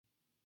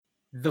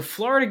The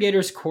Florida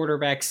Gators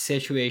quarterback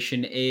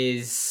situation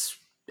is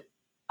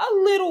a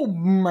little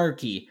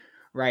murky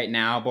right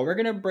now, but we're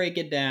going to break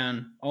it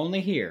down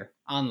only here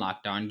on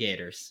Locked On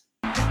Gators.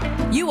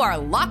 You are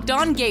Locked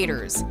On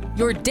Gators,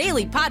 your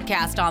daily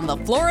podcast on the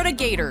Florida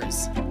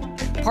Gators.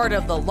 Part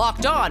of the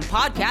Locked On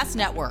Podcast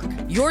Network,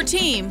 your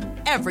team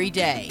every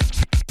day.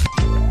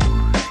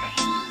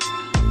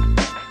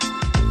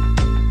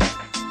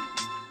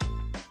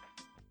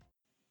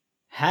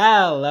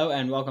 Hello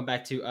and welcome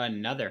back to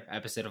another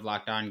episode of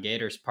Locked On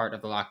Gators, part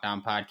of the Locked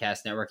On Podcast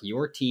Network,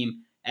 your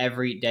team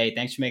every day.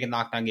 Thanks for making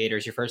Locked On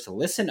Gators your first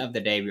listen of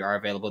the day. We are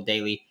available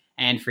daily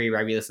and free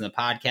wherever you listen to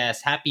the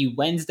podcast. Happy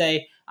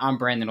Wednesday. I'm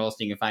Brandon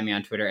Olson. You can find me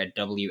on Twitter at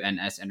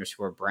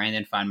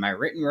WNS_Brandon. Find my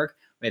written work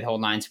with Whole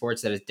Nine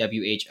Sports. That is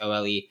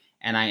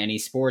WHOLENINE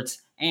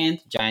Sports and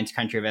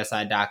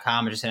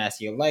GiantsCountryofSI.com. I'm just going to ask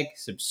you to like,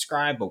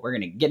 subscribe, but we're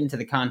going to get into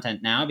the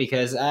content now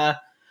because,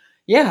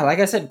 yeah, like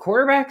I said,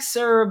 quarterbacks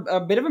are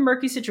a bit of a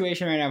murky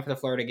situation right now for the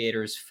Florida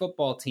Gators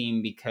football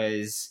team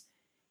because,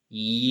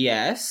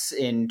 yes,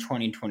 in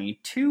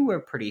 2022, we're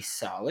pretty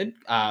solid.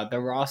 The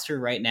roster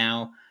right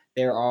now,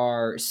 there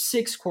are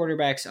 6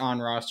 quarterbacks on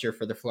roster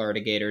for the Florida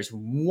Gators.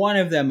 One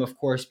of them, of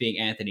course, being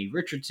Anthony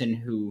Richardson,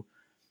 who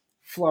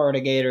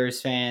Florida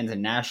Gators fans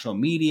and national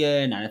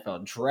media and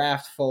NFL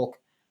draft folk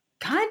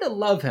kind of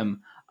love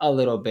him a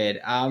little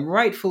bit.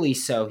 Rightfully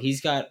so.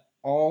 He's got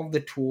all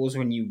the tools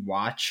when you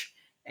watch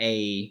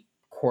a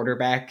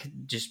quarterback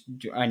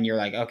and you're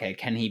like, okay,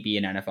 can he be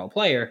an NFL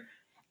player?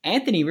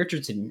 Anthony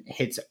Richardson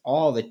hits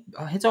all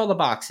the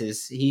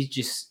boxes. He's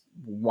just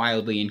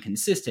wildly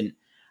inconsistent.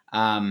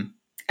 And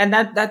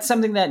that's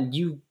something that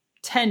you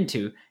tend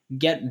to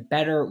get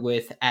better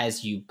with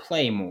as you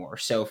play more.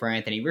 So for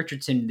Anthony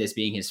Richardson, this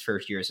being his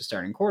first year as a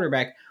starting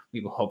quarterback,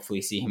 we will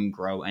hopefully see him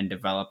grow and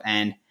develop.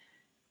 And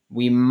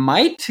we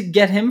might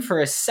get him for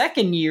a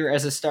second year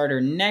as a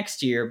starter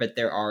next year, but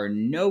there are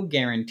no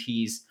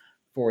guarantees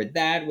for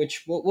that,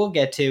 which we'll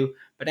get to.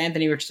 But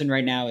Anthony Richardson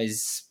right now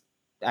is,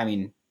 I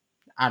mean,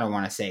 I don't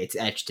want to say it's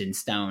etched in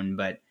stone,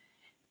 but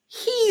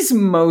he's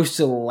most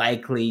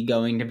likely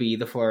going to be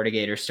the Florida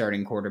Gators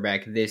starting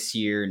quarterback this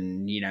year.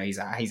 And, you know, he's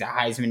a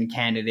Heisman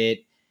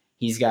candidate.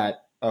 He's got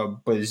a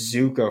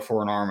bazooka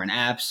for an arm, an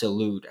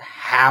absolute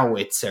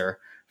howitzer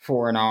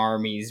for an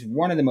arm. He's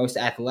one of the most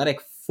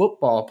athletic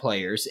football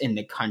players in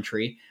the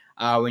country.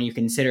 When you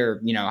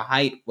consider, you know,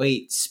 height,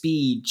 weight,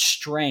 speed,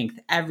 strength,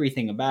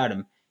 everything about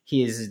him,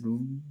 he is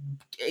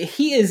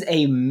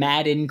a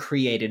Madden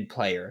created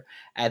player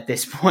at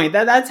this point.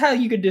 That's how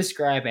you could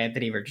describe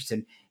Anthony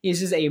Richardson. He's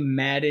just a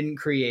Madden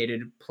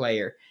created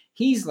player.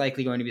 He's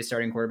likely going to be a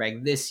starting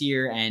quarterback this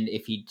year, and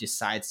if he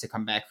decides to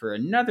come back for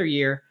another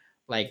year,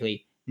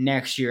 likely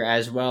next year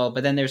as well.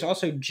 But then there's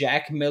also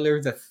Jack Miller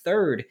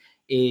III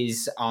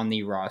is on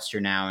the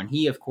roster now, and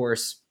he, of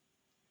course,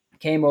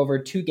 came over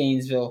to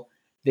Gainesville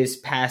this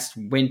past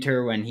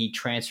winter when he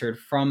transferred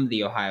from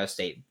the Ohio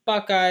State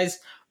Buckeyes,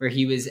 where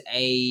he was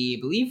I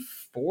believe,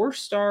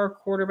 4-star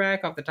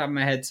quarterback off the top of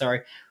my head.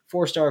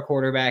 4-star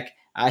quarterback.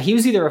 He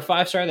was either a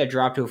 5-star that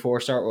dropped to a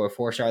 4-star or a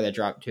 4-star that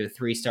dropped to a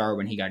 3-star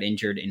when he got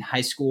injured in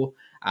high school.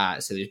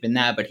 So there's been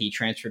that, but he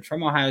transferred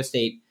from Ohio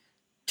State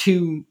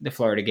to the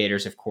Florida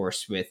Gators, of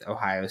course, with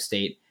Ohio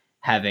State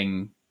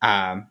having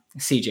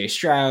C.J.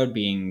 Stroud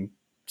being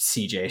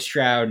C.J.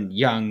 Stroud,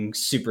 young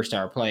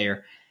superstar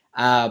player.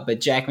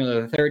 But Jack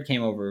Miller III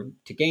came over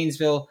to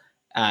Gainesville.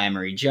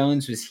 Emory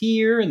Jones was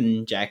here,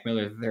 and Jack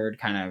Miller III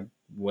kind of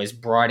was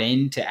brought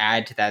in to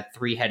add to that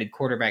 3-headed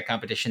quarterback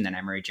competition. Then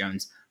Emory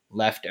Jones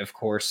left, of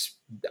course,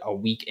 a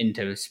week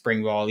into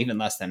spring ball, even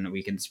less than a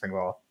week into spring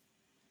ball.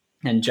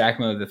 And Jack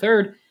Miller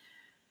III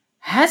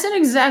hasn't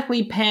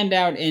exactly panned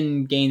out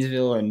in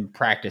Gainesville in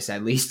practice,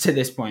 at least to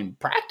this point.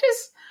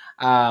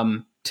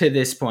 To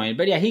this point.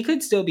 But yeah, he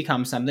could still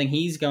become something.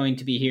 He's going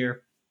to be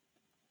here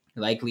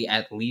likely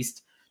at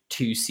least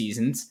 2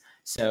 seasons.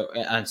 So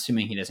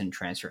assuming he doesn't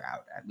transfer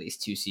out, at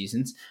least 2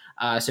 seasons.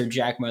 So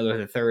Jack Miller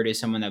III is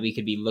someone that we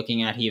could be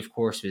looking at. He, of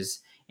course,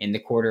 was in the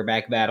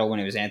quarterback battle when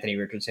it was Anthony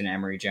Richardson,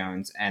 Emory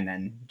Jones, and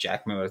then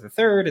Jack Miller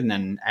III, and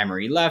then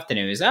Emory left, and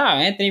it was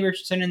Anthony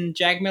Richardson and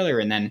Jack Miller,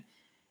 and then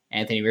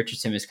Anthony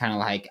Richardson was kind of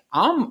like,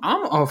 I'm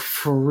a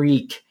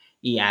freak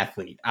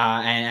athlete,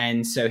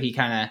 and so he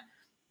kind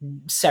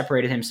of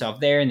separated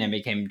himself there, and then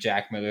became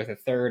Jack Miller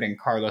III and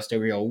Carlos Del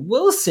Rio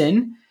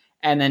Wilson,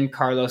 and then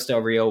Carlos Del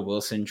Rio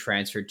Wilson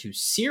transferred to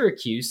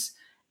Syracuse,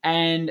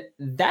 and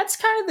that's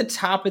kind of the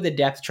top of the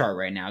depth chart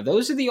right now.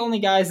 Those are the only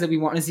guys that we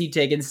want to see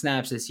taking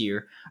snaps this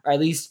year, or at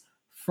least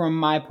from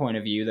my point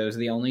of view, those are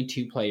the only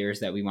 2 players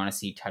that we want to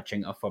see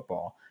touching a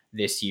football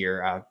this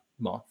year.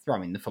 Well,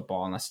 throwing the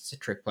football unless it's a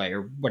trick play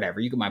or whatever.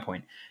 You get my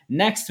point.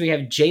 Next, we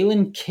have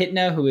Jalen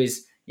Kitna, who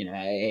is, you know,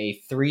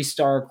 a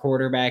 3-star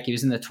quarterback. He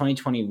was in the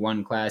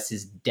 2021 class.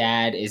 His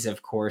dad is,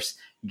 of course,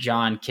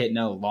 John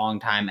Kitna,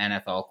 longtime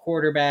NFL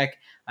quarterback.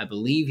 I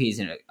believe he's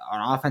an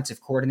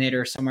offensive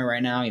coordinator somewhere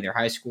right now, either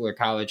high school or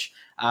college.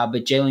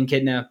 But Jalen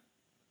Kitna,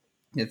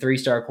 the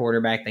 3-star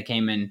quarterback that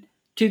came in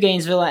to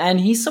Gainesville, and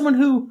he's someone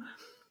who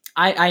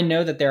I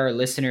know that there are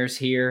listeners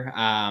here.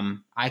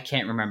 I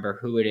can't remember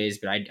who it is,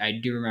 but I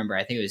do remember.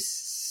 I think it was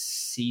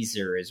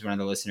Caesar is one of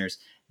the listeners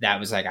that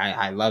was like,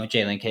 I love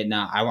Jalen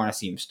Kitna. I want to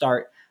see him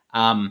start.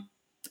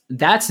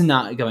 That's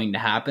not going to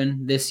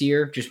happen this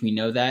year. Just we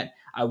know that.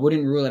 I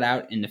wouldn't rule it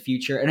out in the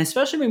future. And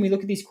especially when we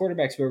look at these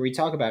quarterbacks where we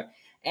talk about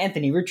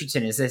Anthony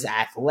Richardson is this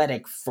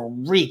athletic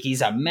freak.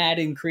 He's a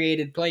Madden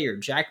created player.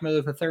 Jack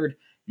Miller III,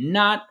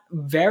 not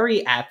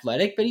very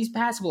athletic, but he's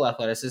passable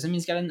athleticism.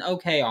 He's got an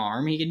okay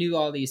arm. He can do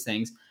all these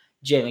things.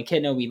 Jalen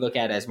Kitna we look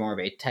at as more of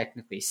a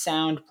technically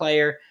sound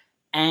player.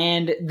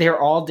 And they're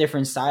all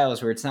different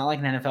styles where it's not like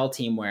an NFL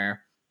team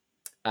where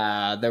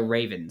the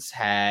Ravens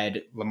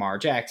had Lamar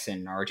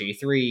Jackson,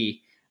 RG3,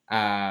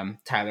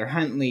 Tyler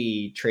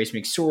Huntley, Trace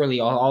McSorley,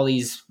 all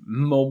these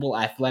mobile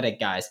athletic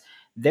guys.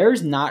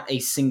 There's not a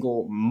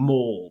single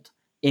mold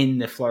in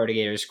the Florida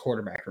Gators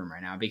quarterback room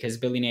right now because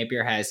Billy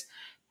Napier has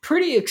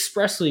pretty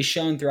expressly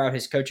shown throughout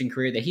his coaching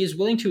career that he is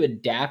willing to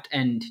adapt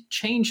and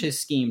change his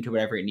scheme to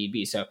whatever it need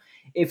be. So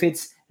if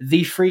it's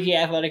the freaky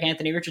athletic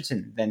Anthony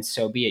Richardson, then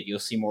so be it. You'll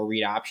see more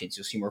read options.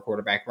 You'll see more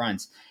quarterback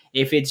runs.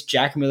 If it's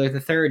Jack Miller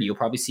III, you'll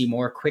probably see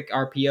more quick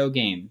RPO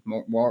game,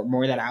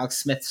 more that Alex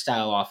Smith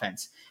style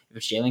offense. If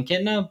it's Jalen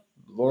Kitna,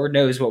 Lord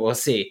knows what we'll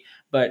see.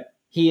 But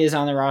he is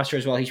on the roster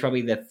as well. He's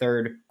probably the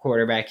third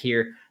quarterback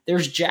here.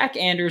 There's Jack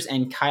Anders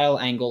and Kyle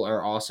Angle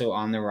are also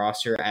on the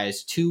roster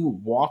as two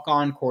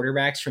walk-on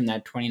quarterbacks from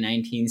that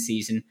 2019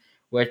 season,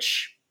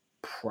 which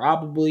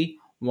probably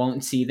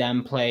won't see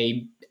them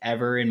play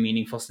ever in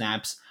meaningful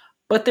snaps.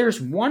 But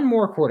there's one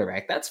more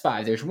quarterback. That's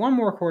 5. There's one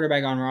more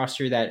quarterback on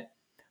roster that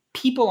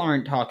people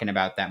aren't talking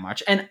about that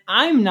much. And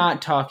I'm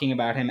not talking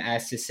about him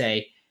as to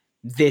say,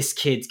 this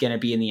kid's going to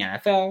be in the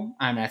NFL.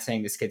 I'm not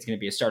saying this kid's going to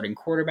be a starting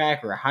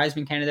quarterback or a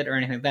Heisman candidate or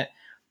anything like that.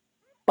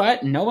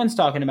 But no one's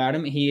talking about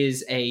him. He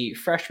is a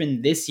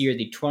freshman this year,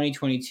 the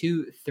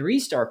 2022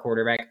 3-star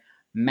quarterback,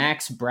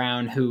 Max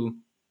Brown, who,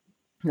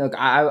 look,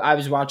 I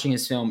was watching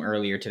his film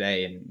earlier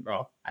today and,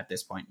 well, at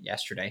this point,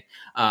 yesterday,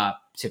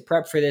 to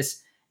prep for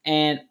this.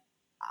 And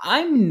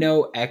I'm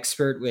no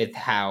expert with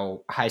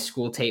how high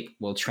school tape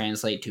will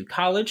translate to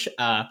college.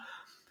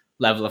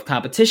 Level of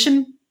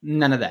competition,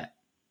 none of that.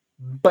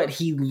 But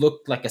he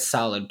looked like a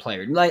solid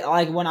player.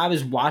 Like when I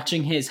was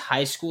watching his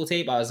high school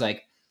tape, I was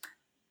like,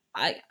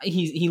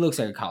 he looks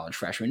like a college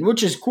freshman,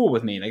 which is cool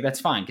with me. Like that's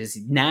fine because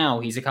now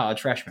he's a college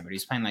freshman, but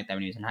he's playing like that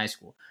when he was in high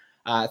school.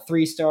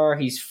 3-star.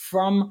 He's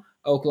from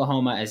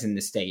Oklahoma, as in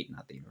the state,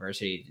 not the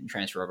university. He didn't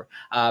transfer over,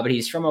 but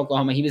he's from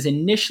Oklahoma. He was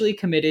initially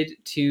committed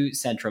to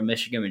Central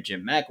Michigan with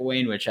Jim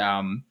McElwain, which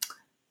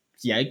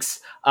yikes.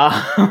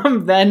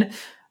 Then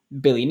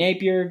Billy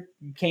Napier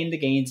came to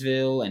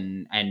Gainesville,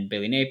 and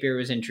Billy Napier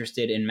was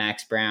interested in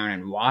Max Brown,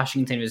 and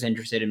Washington was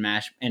interested in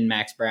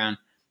Max Brown,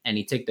 and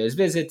he took those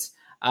visits.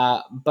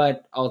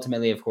 But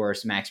ultimately, of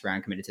course, Max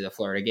Brown committed to the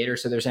Florida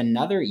Gators. So there's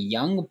another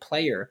young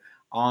player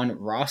on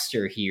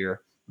roster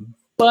here,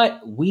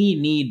 but we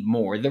need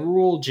more. The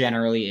rule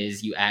generally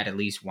is you add at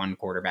least one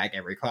quarterback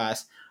every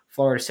class.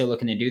 Florida's still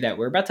looking to do that.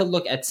 We're about to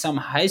look at some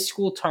high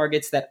school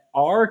targets that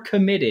are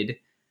committed,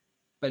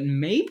 but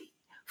maybe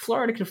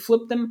Florida could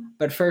flip them.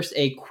 But first,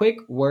 a quick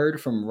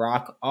word from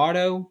Rock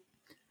Auto.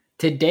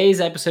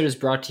 Today's episode is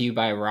brought to you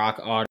by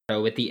Rock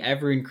Auto. With the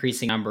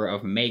ever-increasing number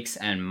of makes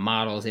and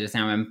models, it is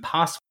now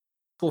impossible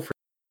for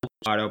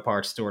auto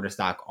parts store to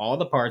stock all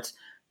the parts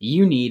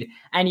you need,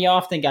 and you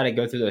often got to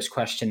go through those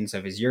questions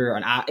of is your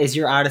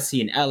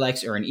Odyssey an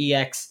LX or an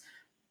EX?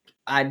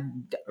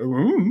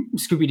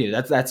 Scooby-Doo,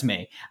 that's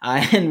me.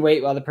 And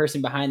wait while the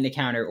person behind the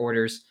counter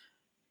orders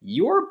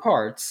your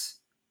parts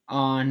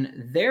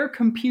on their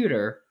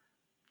computer,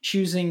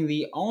 choosing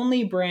the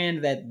only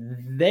brand that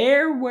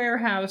their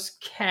warehouse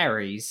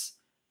carries,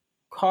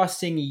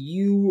 costing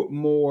you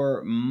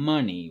more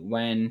money.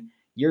 When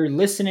you're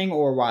listening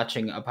or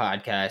watching a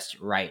podcast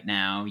right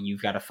now,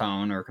 you've got a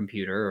phone or a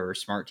computer or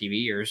smart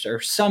TV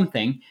or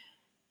something,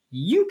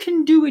 you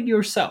can do it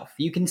yourself.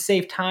 You can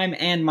save time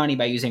and money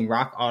by using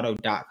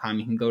rockauto.com.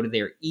 You can go to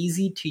their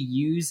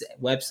easy-to-use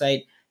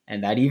website,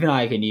 and that even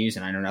I can use,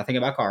 and I know nothing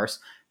about cars.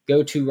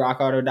 Go to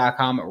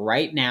rockauto.com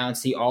right now and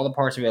see all the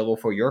parts available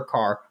for your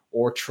car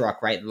or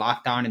truck, right?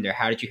 Locked on in their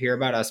How Did You Hear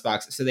About Us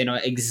box, so they know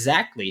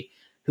exactly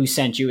who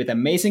sent you with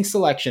amazing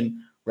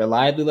selection,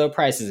 reliably low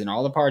prices, and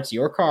all the parts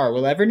your car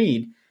will ever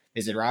need.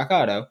 Visit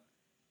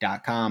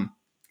rockauto.com.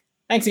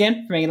 Thanks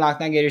again for making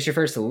Locked On Gators your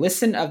first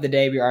listen of the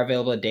day. We are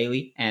available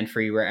daily and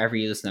free wherever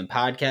you listen to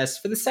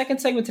podcasts. For the second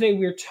segment today,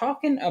 we're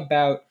talking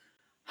about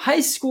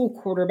high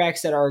school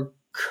quarterbacks that are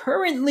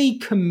currently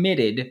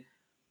committed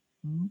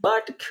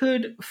but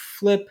could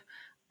flip,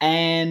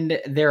 and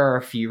there are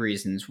a few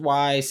reasons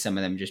why. Some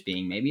of them just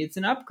being maybe it's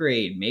an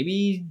upgrade,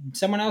 maybe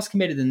someone else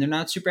committed and they're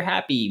not super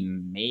happy,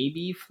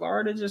 maybe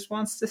Florida just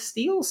wants to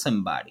steal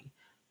somebody.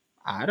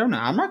 I don't know.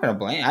 I'm not going to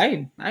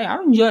blame. I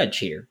don't judge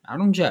here. I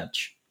don't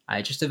judge.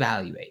 I just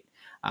evaluate.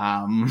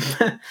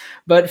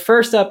 But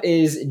first up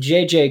is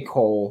J.J.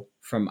 Cole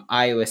from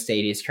Iowa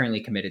State. He's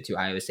currently committed to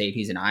Iowa State.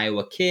 He's an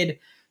Iowa kid.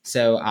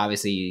 So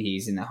obviously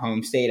he's in the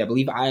home state. I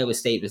believe Iowa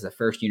State was the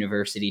first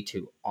university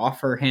to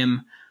offer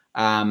him.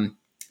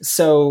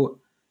 So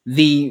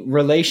the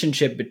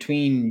relationship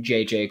between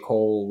J.J.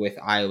 Cole with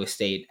Iowa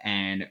State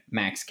and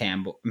Matt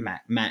Campbell,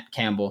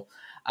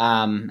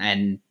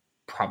 and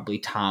probably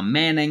Tom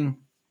Manning,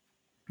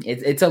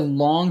 it's a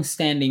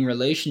long-standing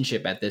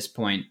relationship at this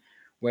point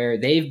where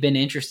they've been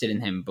interested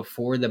in him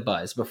before the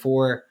buzz,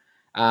 before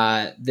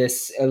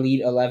this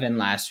Elite 11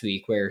 last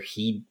week, where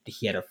he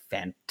had a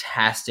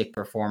fantastic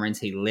performance.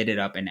 He lit it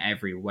up in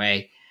every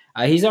way.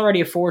 He's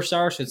already a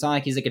 4-star, so it's not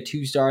like he's like a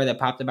 2-star that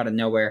popped up out of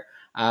nowhere.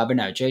 But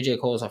no, J.J.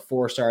 Cole is a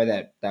 4-star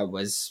that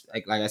was,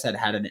 like I said,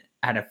 had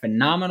a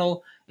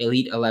phenomenal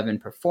Elite 11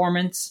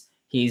 performance.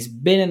 He's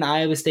been an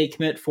Iowa State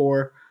commit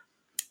for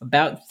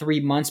about 3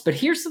 months. But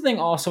here's the thing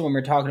also when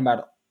we're talking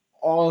about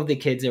all of the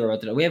kids that we're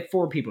about to know. We have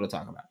 4 people to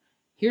talk about.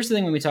 Here's the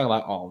thing when we talk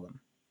about all of them.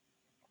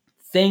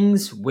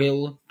 Things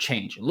will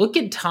change. Look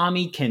at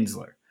Tommy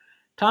Kinsler.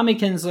 Tommy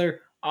Kinsler,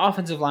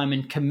 offensive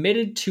lineman,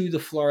 committed to the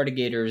Florida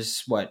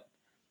Gators,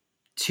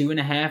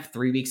 2.5,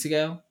 3 weeks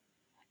ago?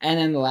 And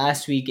then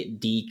last week, it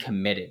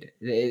decommitted.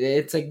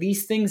 It's like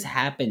these things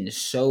happen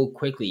so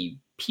quickly.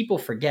 People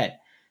forget.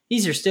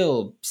 These are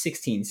still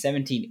 16,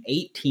 17,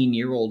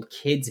 18-year-old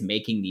kids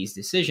making these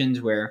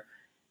decisions where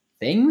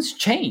things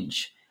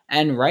change.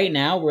 And right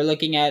now, we're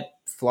looking at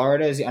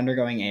Florida is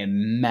undergoing a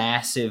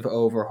massive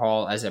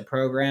overhaul as a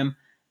program.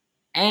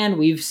 And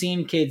we've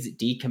seen kids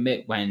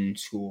decommit when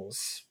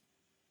schools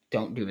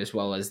don't do as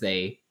well as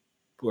they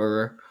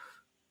were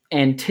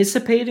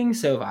anticipating.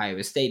 So if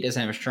Iowa State doesn't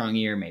have a strong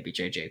year, maybe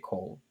J.J.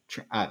 Cole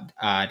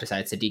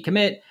decides to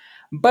decommit.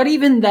 But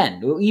even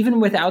then, even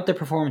without the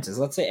performances,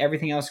 let's say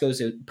everything else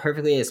goes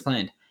perfectly as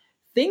planned,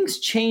 things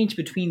change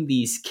between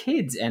these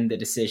kids and the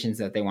decisions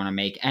that they want to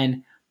make.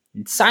 And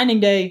signing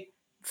day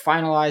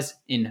finalized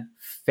in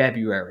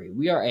February.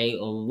 We are a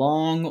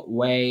long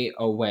way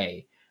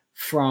away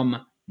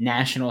from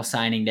National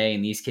Signing Day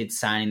and these kids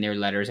signing their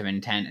letters of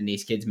intent and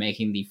these kids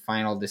making the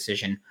final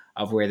decision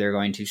of where they're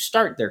going to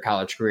start their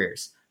college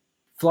careers.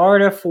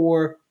 Florida,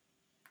 for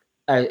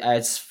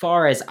as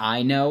far as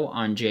I know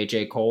on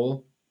J.J.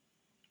 Cole,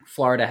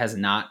 Florida has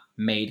not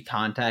made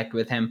contact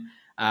with him.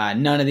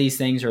 None of these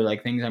things are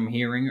like things I'm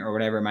hearing or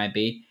whatever it might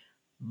be.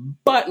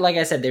 But like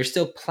I said, there's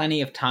still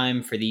plenty of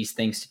time for these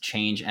things to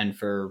change and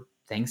for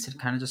things to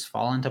kind of just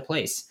fall into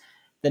place.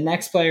 The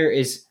next player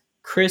is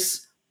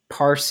Chris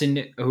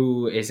Parson,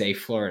 who is a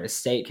Florida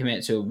State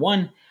commit. So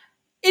one,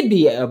 it'd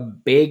be a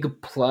big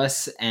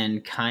plus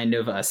and kind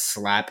of a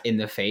slap in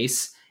the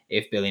face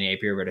if Billy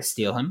Napier were to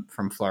steal him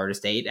from Florida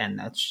State, and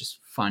that's just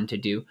fun to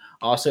do.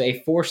 Also,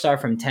 a 4-star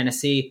from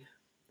Tennessee.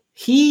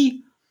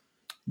 He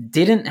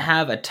didn't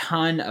have a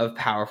ton of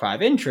Power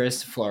 5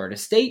 interest. Florida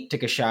State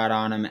took a shot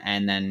on him,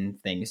 and then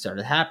things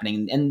started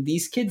happening. And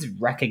these kids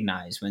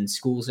recognize when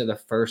schools are the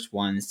first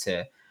ones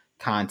to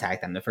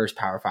contact them, the first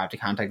Power 5 to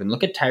contact them.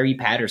 Look at Tyree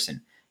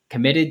Patterson.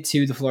 Committed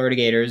to the Florida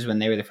Gators when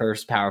they were the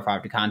first Power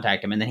 5 to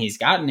contact him, and then he's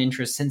gotten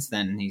interest since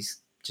then, and he's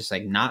just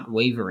like not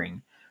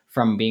wavering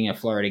from being a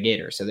Florida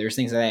Gator. So there's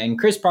things like that. And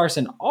Chris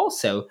Parson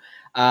also,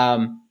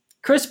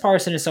 Chris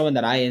Parson is someone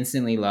that I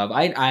instantly love.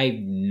 I've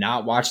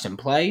not watched him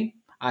play.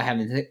 I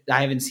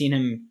haven't seen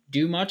him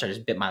do much. I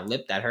just bit my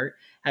lip, that hurt.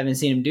 I haven't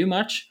seen him do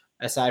much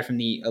aside from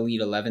the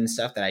Elite 11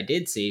 stuff that I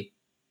did see.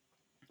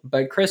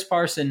 But Chris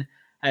Parson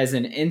has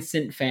an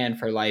instant fan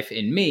for life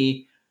in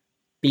me,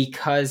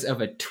 because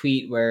of a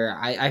tweet where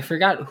I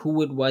forgot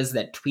who it was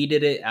that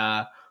tweeted it.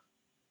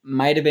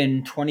 Might have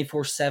been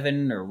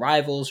 24/7 or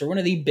Rivals or one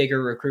of the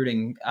bigger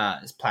recruiting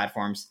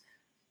platforms.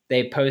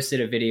 They posted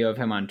a video of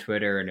him on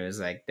Twitter, and it was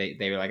like they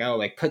were like, oh,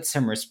 like put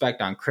some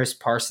respect on Chris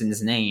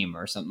Parsons' name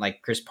or something,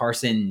 like Chris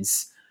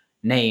Parsons'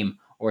 name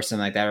or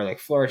something like that, or like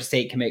Florida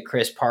State commit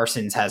Chris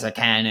Parsons has a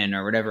cannon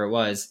or whatever it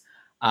was.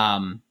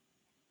 And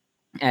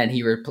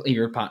he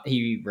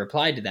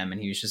replied to them, and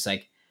he was just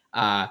like,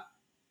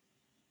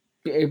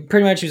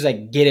 pretty much he was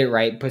like, get it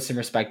right, put some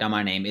respect on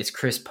my name. It's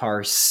Chris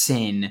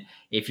Parson.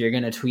 If you're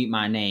going to tweet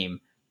my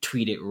name,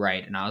 tweet it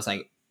right. And I was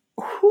like,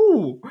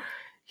 ooh,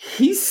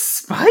 he's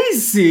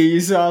spicy.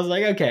 So I was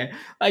like, okay.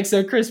 Like,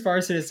 so Chris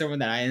Parson is someone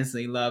that I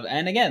instantly love.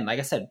 And again, like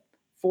I said,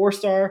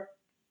 4-star.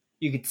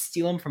 You could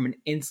steal him from an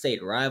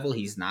in-state rival.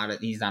 He's not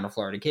a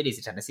Florida kid. He's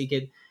a Tennessee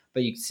kid.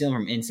 But you could steal him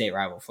from in-state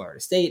rival Florida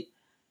State.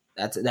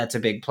 That's a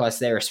big plus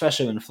there,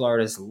 especially when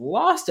Florida's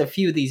lost a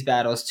few of these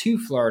battles to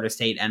Florida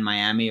State and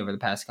Miami over the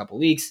past couple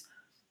weeks.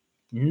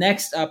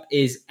 Next up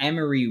is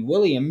Emory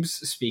Williams.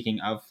 Speaking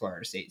of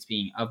Florida State,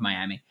 speaking of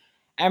Miami,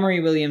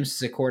 Emory Williams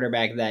is a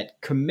quarterback that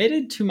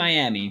committed to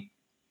Miami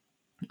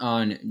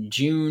on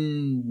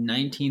June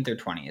 19th or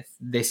 20th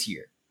this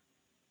year.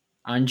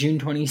 On June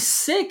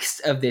 26th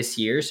of this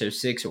year, so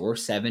 6 or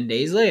 7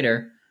 days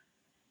later,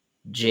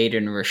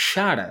 Jaden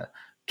Rashada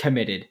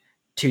committed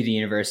to the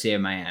University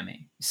of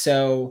Miami.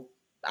 So,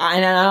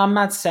 I'm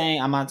not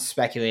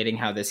speculating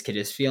how this kid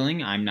is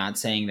feeling. I'm not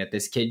saying that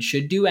this kid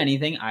should do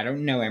anything. I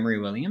don't know Emory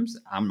Williams.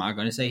 I'm not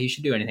going to say he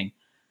should do anything.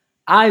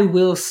 I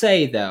will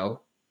say,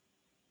 though,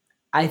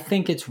 I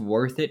think it's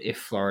worth it if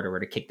Florida were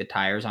to kick the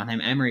tires on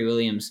him. Emory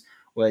Williams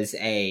was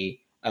a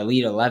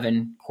Elite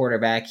 11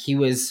 quarterback. He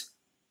was,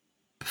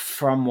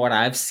 from what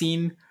I've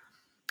seen,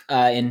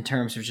 in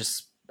terms of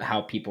just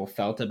how people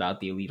felt about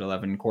the Elite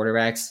 11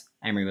 quarterbacks,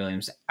 Emory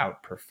Williams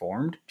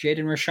outperformed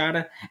Jaden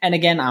Rashada. And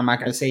again, I'm not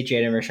going to say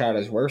Jaden Rashada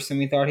is worse than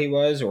we thought he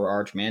was, or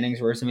Arch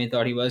Manning's worse than we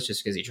thought he was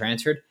just because he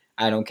transferred.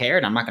 I don't care,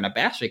 and I'm not going to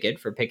bash the kid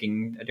for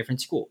picking a different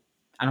school.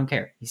 I don't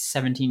care. He's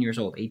 17 years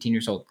old, 18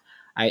 years old.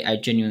 I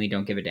genuinely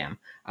don't give a damn.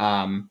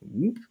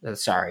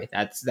 Sorry,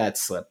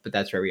 that's slip, but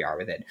that's where we are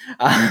with it.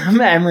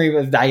 Emory,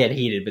 I get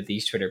heated with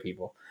these Twitter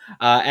people.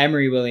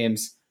 Emory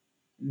Williams,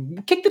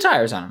 kick the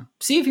tires on him.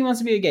 See if he wants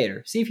to be a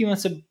Gator. See if he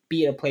wants to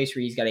be at a place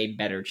where he's got a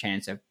better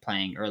chance of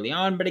playing early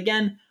on. But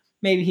again,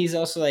 maybe he's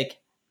also like,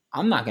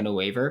 I'm not going to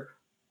waver.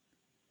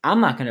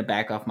 I'm not going to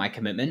back off my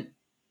commitment.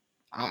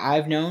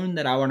 I've known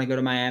that I want to go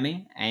to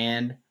Miami,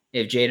 and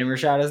if Jaden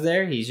Rashada is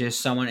there, he's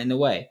just someone in the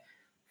way.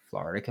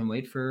 Florida can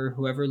wait for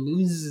whoever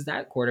loses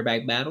that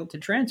quarterback battle to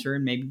transfer,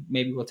 and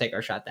maybe we'll take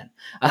our shot then.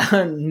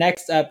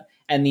 Next up,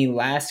 and the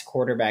last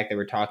quarterback that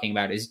we're talking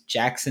about is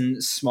Jackson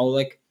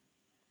Smolik.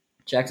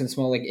 Jackson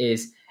Smolik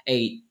is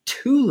a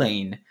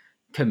Tulane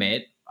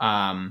commit,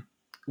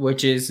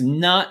 which is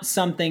not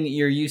something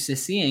you're used to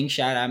seeing.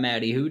 Shout out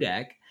Maddie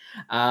Hudak.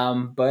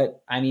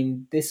 But I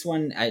mean, this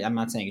one, I'm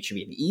not saying it should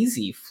be an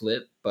easy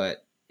flip,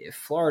 but if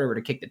Florida were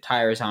to kick the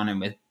tires on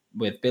him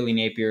with Billy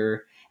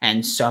Napier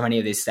and so many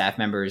of his staff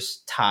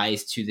members'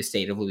 ties to the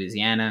state of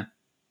Louisiana,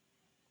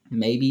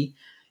 maybe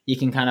you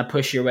can kind of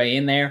push your way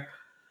in there.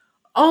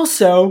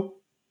 Also,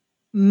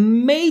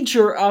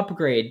 major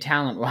upgrade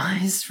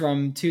talent-wise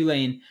from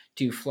Tulane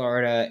to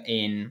Florida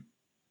in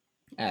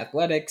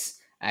athletics,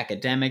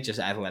 academic, just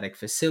athletic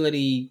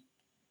facility.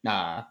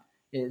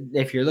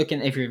 If you're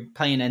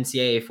playing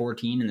NCAA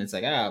 14 and it's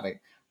like,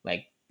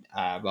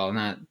 well,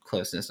 not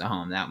closeness to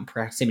home. That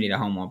proximity to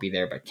home won't be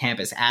there, but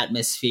campus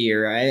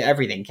atmosphere,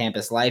 everything,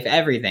 campus life,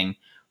 everything.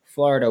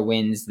 Florida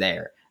wins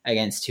there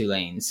against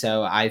Tulane.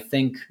 So I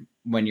think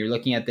when you're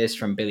looking at this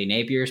from Billy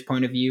Napier's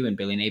point of view and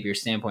Billy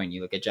Napier's standpoint,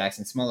 you look at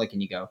Jackson Smolik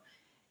and you go,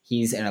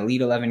 he's an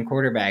Elite 11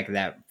 quarterback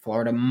that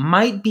Florida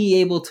might be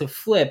able to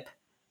flip.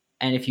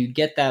 And if you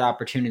get that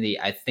opportunity,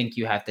 I think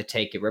you have to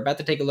take it. We're about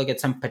to take a look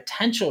at some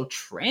potential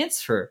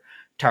transfer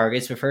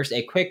targets. But first,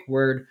 a quick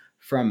word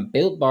from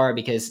Built Bar,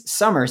 because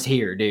summer's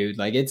here, dude.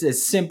 Like, it's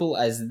as simple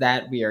as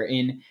that. We are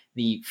in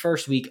the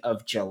first week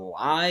of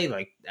July.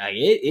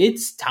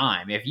 It's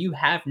time. If you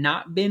have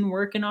not been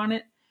working on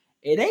it,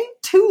 it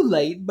ain't too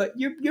late, but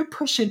you're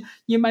pushing.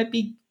 You might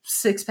be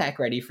 6-pack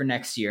ready for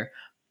next year.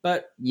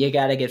 But you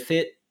got to get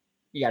fit.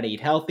 You got to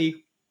eat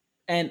healthy.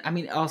 And, I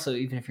mean, also,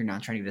 even if you're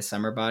not trying to get a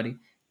summer body,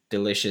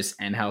 delicious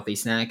and healthy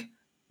snack,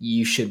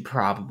 you should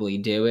probably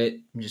do it.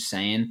 I'm just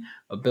saying.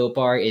 A Built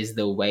Bar is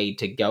the way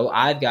to go.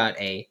 I've got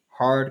a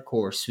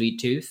hardcore sweet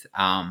tooth.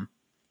 I'm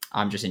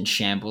just in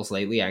shambles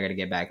lately. I got to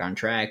get back on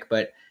track,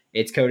 but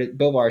Built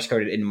Bar is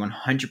coated in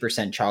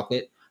 100%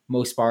 chocolate.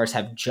 Most bars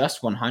have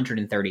just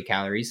 130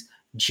 calories,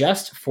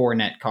 just 4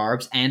 net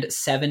carbs, and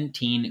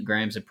 17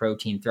 grams of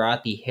protein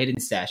throughout the hidden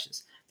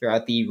stashes,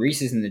 throughout the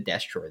Reese's in the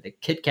desk drawer, the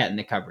Kit Kat in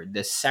the cupboard,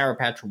 the Sour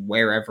Patch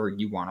wherever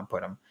you want to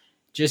put them.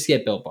 Just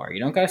get Built Bar. You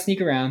don't got to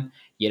sneak around.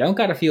 You don't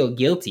got to feel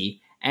guilty.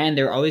 And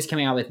they're always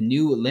coming out with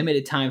new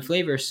limited time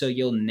flavors, so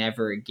you'll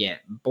never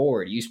get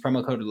bored. Use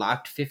promo code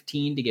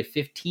LOCKED15 to get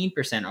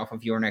 15% off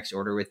of your next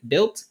order with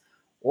Built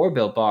or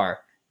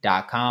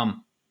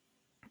BuiltBar.com.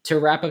 To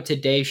wrap up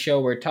today's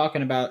show, we're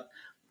talking about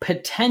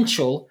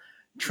potential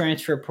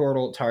transfer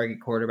portal target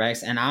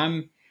quarterbacks, and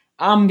I'm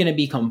going to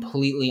be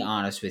completely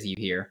honest with you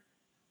here.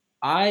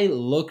 I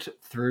looked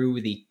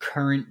through the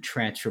current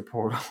transfer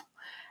portal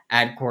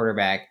at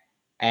quarterback,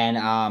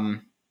 and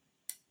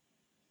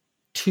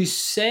to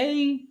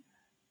say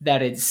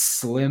that it's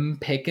slim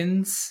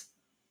pickings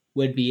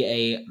would be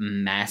a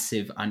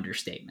massive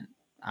understatement.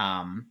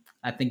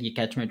 I think you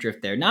catch my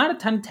drift there. Not a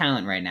ton of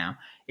talent right now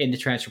in the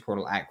transfer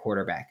portal at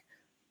quarterback.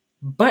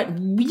 But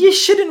you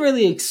shouldn't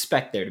really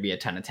expect there to be a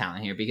ton of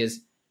talent here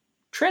because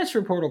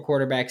transfer portal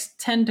quarterbacks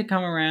tend to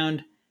come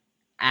around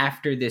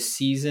after this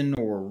season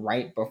or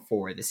right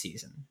before the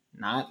season.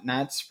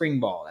 Not spring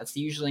ball. That's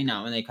usually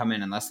not when they come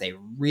in unless they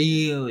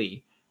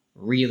really,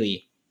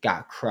 really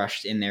got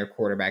crushed in their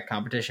quarterback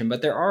competition.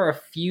 But there are a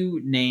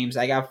few names.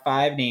 I got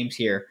 5 names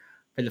here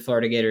for the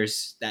Florida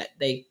Gators that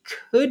they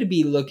could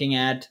be looking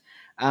at.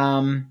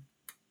 I'm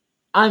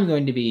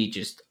going to be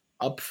just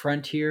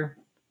upfront here.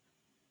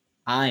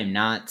 I'm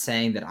not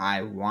saying that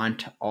I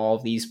want all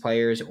these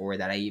players or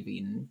that I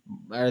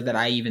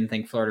even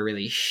think Florida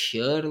really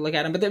should look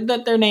at them,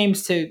 but they're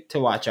names to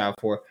watch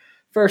out for.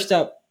 First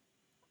up,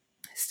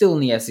 still in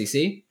the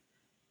SEC,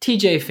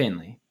 TJ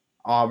Finley.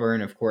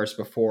 Auburn, of course.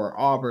 Before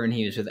Auburn,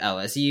 he was with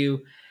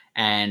LSU,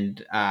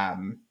 and I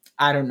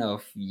don't know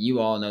if you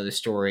all know the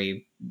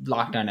story.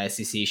 Locked On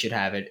SEC should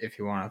have it if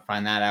you want to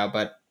find that out,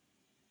 but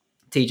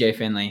TJ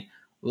Finley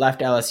left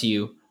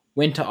LSU,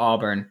 went to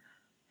Auburn,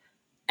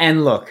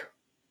 and look,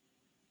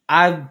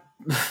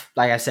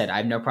 like I said, I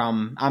have no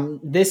problem.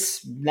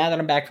 Now that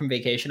I'm back from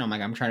vacation,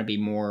 I'm trying to be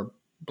more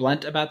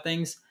blunt about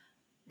things.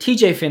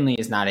 TJ Finley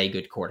is not a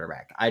good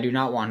quarterback. I do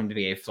not want him to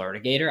be a Florida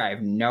Gator. I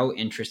have no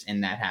interest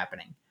in that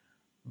happening.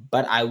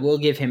 But I will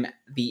give him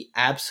the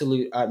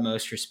absolute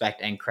utmost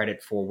respect and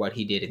credit for what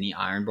he did in the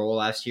Iron Bowl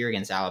last year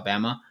against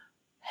Alabama.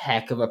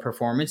 Heck of a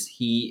performance.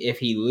 If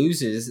he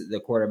loses the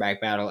quarterback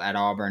battle at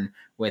Auburn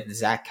with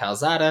Zach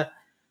Calzada,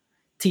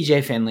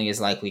 TJ Finley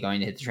is likely going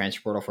to hit the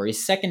transfer portal for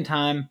his second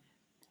time.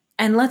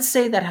 And let's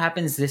say that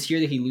happens this year,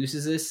 that he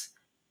loses this.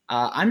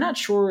 I'm not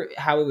sure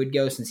how it would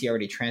go since he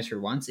already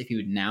transferred once, if he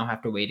would now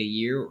have to wait a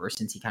year, or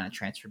since he kind of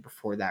transferred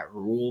before that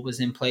rule was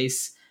in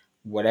place,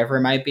 whatever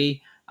it might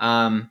be. So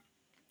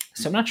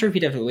I'm not sure if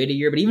he'd have to wait a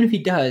year, but even if he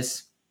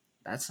does,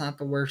 that's not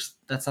the worst.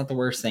 That's not the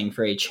worst thing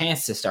for a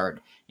chance to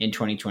start in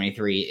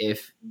 2023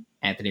 if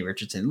Anthony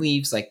Richardson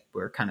leaves, like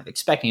we're kind of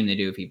expecting him to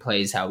do if he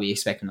plays how we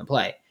expect him to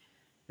play.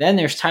 Then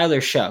there's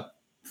Tyler Shough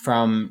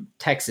from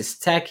Texas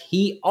Tech.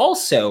 He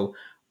also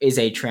is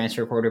a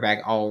transfer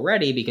quarterback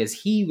already because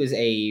he was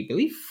I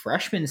believe,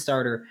 freshman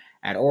starter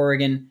at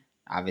Oregon.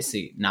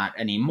 Obviously not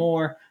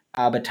anymore.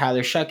 But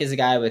Tyler Shough is a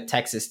guy with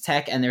Texas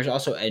Tech, and there's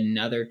also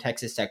another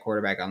Texas Tech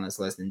quarterback on this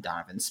list in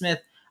Donovan Smith.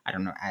 I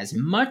don't know as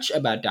much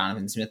about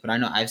Donovan Smith, but I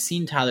know I've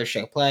seen Tyler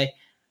Shough play.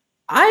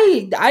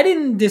 I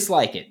didn't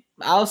dislike it.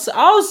 I'll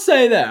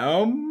say that.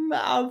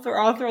 I'll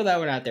throw that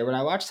one out there. When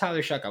I watched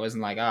Tyler Shough, I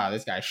wasn't like,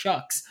 this guy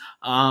shucks.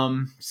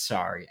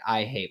 Sorry,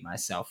 I hate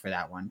myself for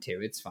that one too.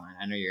 It's fine.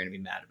 I know you're gonna be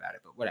mad about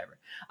it, but whatever.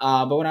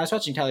 But when I was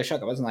watching Tyler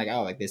Shough, I wasn't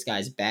like, this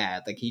guy's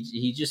bad. Like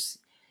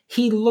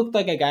he looked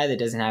like a guy that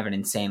doesn't have an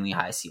insanely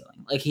high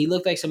ceiling. Like he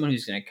looked like someone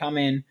who's gonna come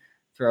in,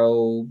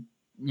 throw,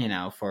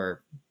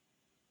 for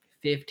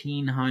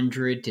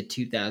 1,500 to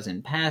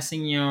 2,000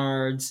 passing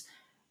yards.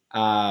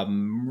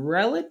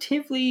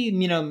 Relatively,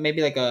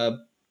 maybe like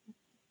a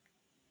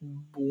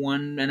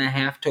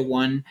 1.5 to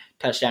 1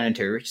 touchdown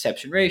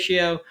interception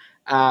ratio.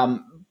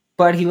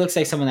 But he looks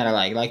like someone that I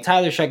like. Like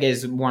Tyler Shough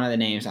is one of the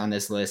names on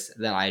this list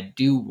that I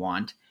do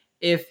want.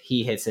 If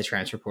he hits the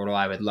transfer portal,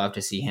 I would love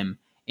to see him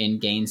in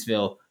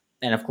Gainesville.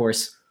 And of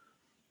course,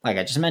 like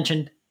I just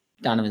mentioned,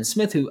 Donovan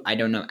Smith, who I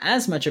don't know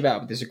as much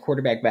about, but there's a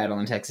quarterback battle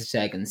in Texas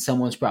Tech, and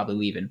someone's probably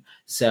leaving.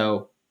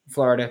 So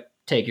Florida,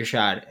 take your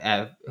shot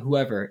at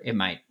whoever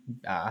might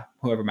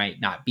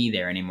not be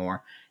there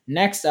anymore.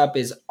 Next up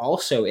is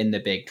also in the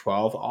Big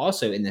 12,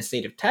 also in the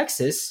state of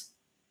Texas,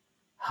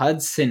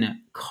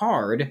 Hudson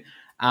Card,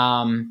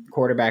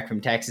 quarterback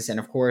from Texas. And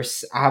of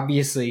course,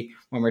 obviously,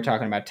 when we're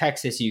talking about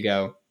Texas, you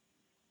go,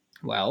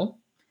 well,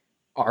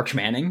 Arch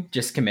Manning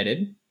just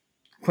committed.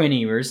 Quinn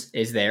Ewers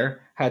is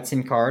there.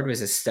 Hudson Card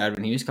was a stud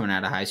when he was coming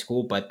out of high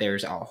school, but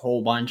there's a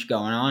whole bunch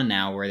going on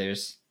now where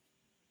there's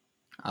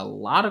a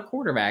lot of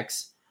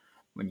quarterbacks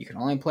when you can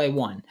only play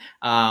one.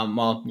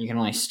 You can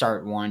only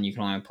start one. You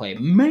can only play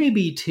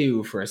maybe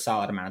two for a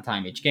solid amount of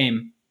time each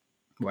game,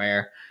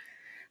 where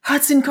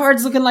Hudson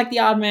Card's looking like the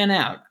odd man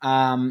out.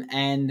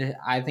 And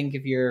I think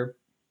if you're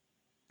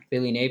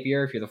Billy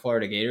Napier, if you're the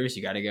Florida Gators,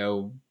 you got to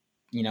go,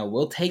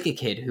 we'll take a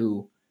kid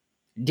who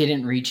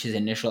didn't reach his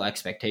initial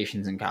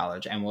expectations in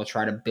college, and we'll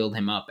try to build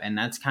him up. And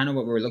that's kind of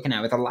what we're looking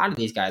at with a lot of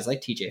these guys,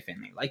 like TJ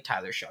Finley, like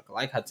Tyler Shough,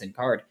 like Hudson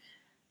Card.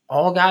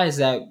 All guys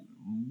that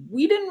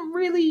we didn't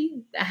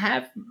really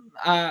have,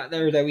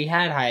 that we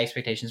had high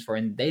expectations for,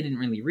 and they didn't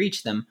really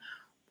reach them,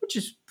 which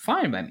is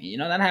fine by me.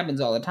 That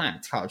happens all the time.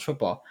 It's college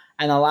football.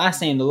 And the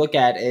last name to look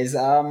at is,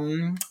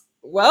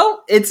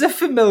 it's a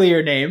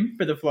familiar name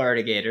for the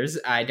Florida Gators.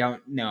 I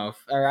don't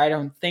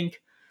think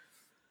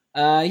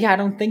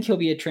he'll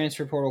be a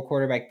transfer portal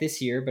quarterback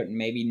this year, but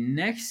maybe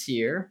next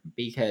year,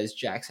 because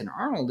Jackson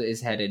Arnold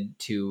is headed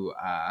to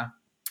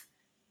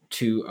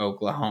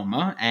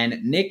Oklahoma,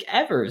 and Nick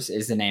Evers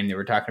is the name that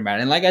we're talking about.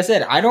 And like I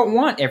said, I don't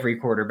want every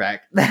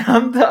quarterback that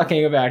I'm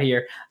talking about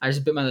here. I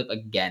just bit my lip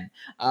again.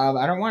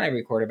 I don't want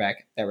every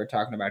quarterback that we're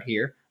talking about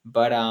here,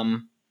 but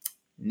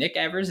Nick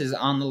Evers is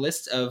on the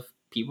list of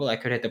people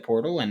that could hit the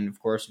portal, and of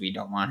course we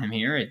don't want him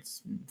here.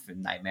 It's a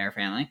nightmare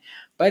family,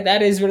 but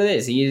that is what it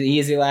is. He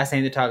is the last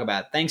name to talk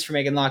about. Thanks for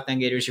making Locked On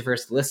Gators your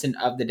first listen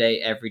of the day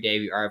every day.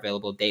 We are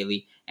available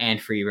daily and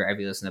free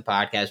wherever you listen to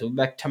podcasts. We'll be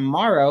back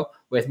tomorrow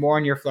with more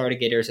on your Florida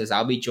Gators, as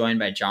I'll be joined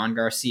by John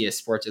Garcia,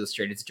 Sports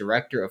Illustrated's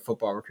Director of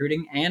Football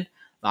Recruiting and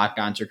Locked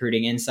On's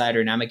Recruiting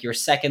Insider. Now make your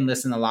second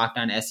listen to Locked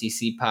On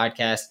SEC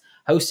podcast,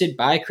 hosted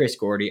by Chris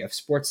Gordy of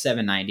Sports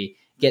 790.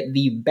 Get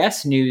the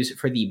best news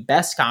for the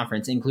best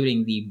conference,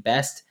 including the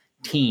best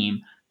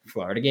team,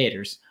 Florida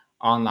Gators,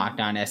 on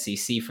Locked On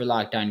SEC. For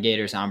Locked On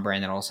Gators, I'm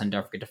Brandon Olson.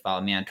 Don't forget to follow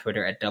me on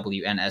Twitter at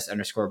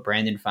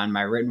WNS_Brandon. Find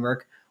my written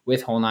work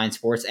with Whole Nine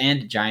Sports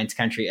and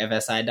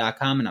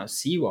GiantsCountryFSI.com, and I'll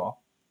see you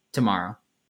all tomorrow.